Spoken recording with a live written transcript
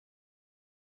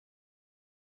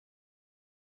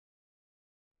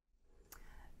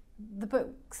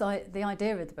The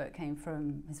idea of the book came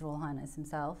from His Royal Highness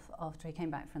himself. After he came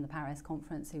back from the Paris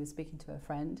conference, he was speaking to a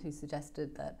friend who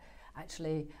suggested that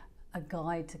actually a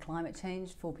guide to climate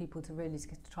change for people to really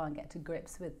try and get to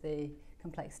grips with the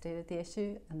complexity of the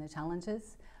issue and the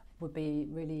challenges would be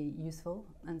really useful.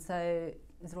 And so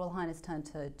His Royal Highness turned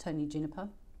to Tony Juniper,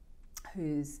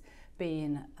 who's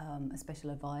been a special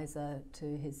advisor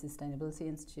to his Sustainability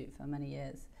Institute for many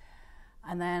years.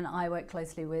 And then I worked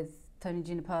closely with Tony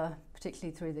Juniper,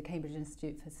 particularly through the Cambridge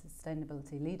Institute for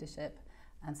Sustainability Leadership.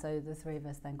 And so the three of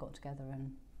us then got together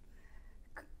and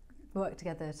worked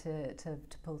together to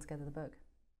pull together the book.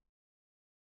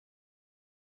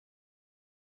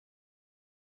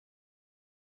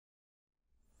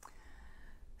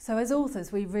 So as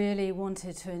authors, we really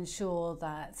wanted to ensure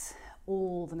that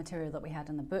all the material that we had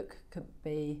in the book could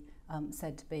be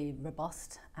said to be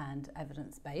robust and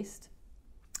evidence-based.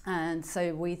 And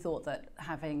so we thought that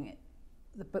having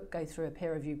the book go through a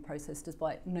peer review process,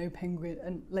 despite no Penguin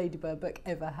and Ladybird book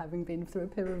ever having been through a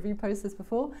peer review process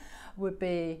before, would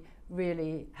be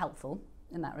really helpful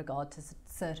in that regard to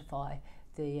certify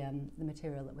the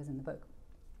material that was in the book.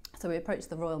 So we approached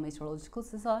the Royal Meteorological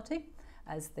Society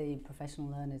as the professional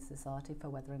learned society for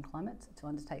weather and climate to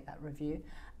undertake that review,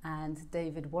 and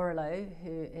David Warrilow,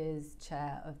 who is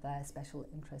chair of their special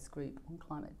interest group on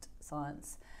climate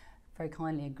science, very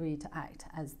kindly agreed to act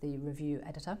as the review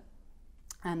editor.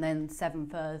 And then 7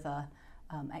 further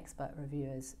expert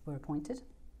reviewers were appointed.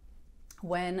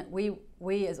 When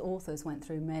we as authors went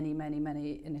through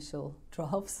many initial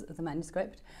drafts of the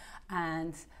manuscript,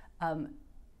 and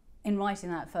in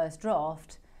writing that first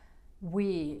draft,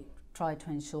 we tried to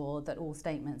ensure that all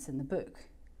statements in the book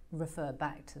refer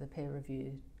back to the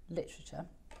peer-reviewed literature.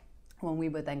 When we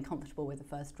were then comfortable with the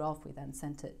first draft, we then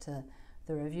sent it to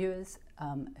the reviewers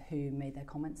who made their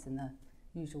comments in the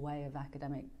usual way of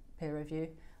academic peer review,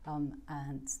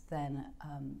 and then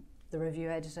the review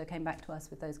editor came back to us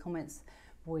with those comments.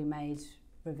 We made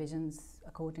revisions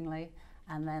accordingly,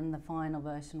 and then the final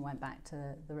version went back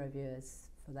to the reviewers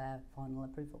for their final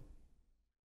approval.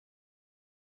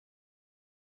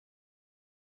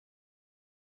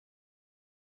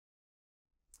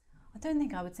 I don't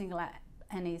think I would single out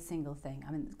any single thing.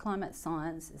 I mean, climate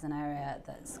science is an area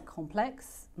that's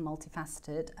complex,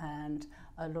 multifaceted, and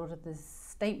a lot of the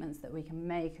statements that we can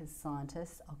make as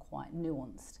scientists are quite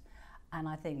nuanced. And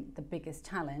I think the biggest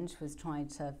challenge was trying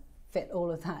to fit all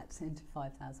of that into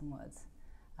 5,000 words.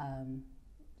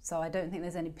 So I don't think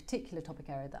there's any particular topic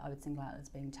area that I would single out as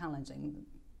being challenging.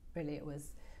 Really, it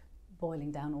was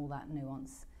boiling down all that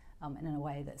nuance in a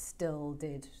way that still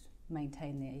did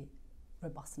maintain the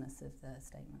robustness of the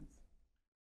statements.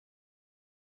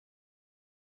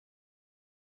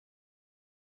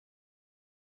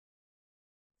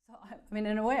 So, I mean,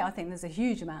 in a way, I think there's a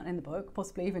huge amount in the book,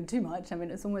 possibly even too much. I mean,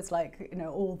 it's almost like, you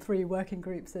know, all 3 working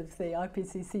groups of the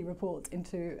IPCC report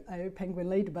into a Penguin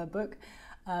Ladybird book.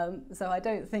 So I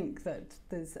don't think that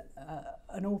there's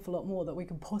an awful lot more that we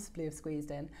could possibly have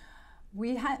squeezed in.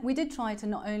 We did try to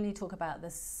not only talk about the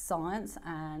science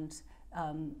and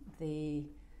the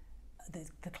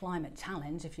climate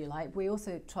challenge, if you like, we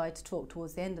also tried to talk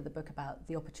towards the end of the book about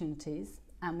the opportunities,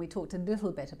 and we talked a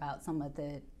little bit about some of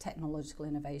the technological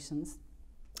innovations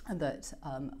that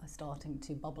are starting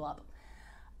to bubble up.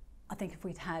 I think if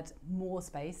we'd had more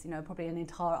space, you know, probably an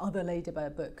entire other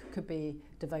Ladybird book could be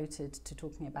devoted to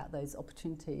talking about those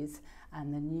opportunities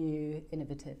and the new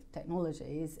innovative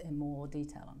technologies in more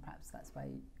detail, and perhaps that's why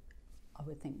I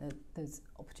would think that there's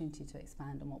opportunity to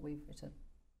expand on what we've written.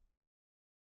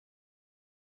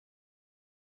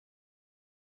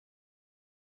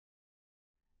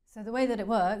 So the way that it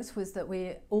worked was that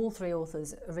all 3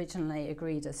 authors originally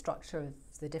agreed a structure of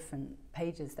the different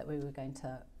pages that we were going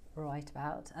to write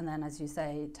about, and then, as you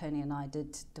say, Tony and I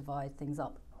did divide things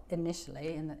up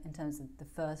initially in terms of the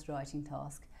first writing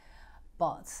task,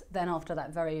 but then after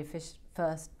that very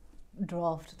first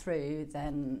draft through,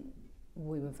 then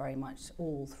we were very much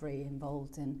all 3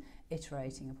 involved in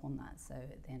iterating upon that. So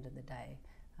at the end of the day,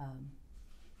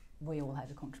 we all had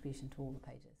a contribution to all the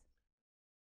pages.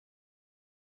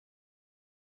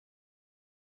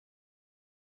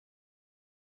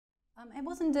 It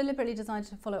wasn't deliberately designed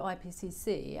to follow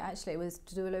IPCC. Actually, it was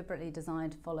deliberately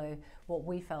designed to follow what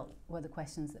we felt were the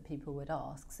questions that people would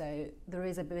ask. So there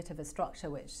is a bit of a structure,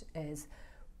 which is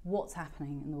what's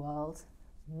happening in the world,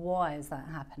 why is that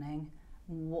happening,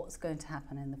 what's going to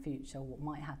happen in the future, what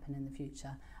might happen in the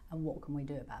future, and what can we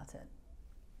do about it.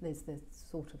 There's this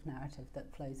sort of narrative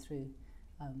that flows through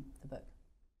the book.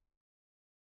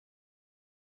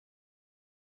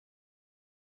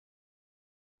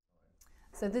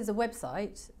 So there's a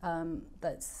website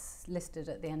that's listed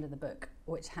at the end of the book,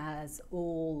 which has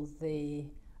all the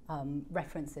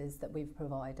references that we've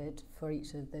provided for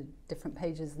each of the different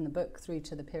pages in the book through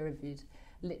to the peer-reviewed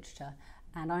literature.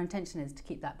 And our intention is to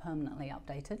keep that permanently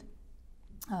updated.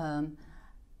 And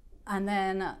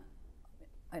then,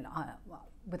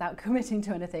 without committing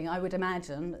to anything, I would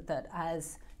imagine that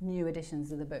as new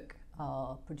editions of the book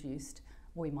are produced,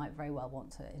 we might very well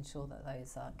want to ensure that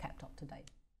those are kept up to date.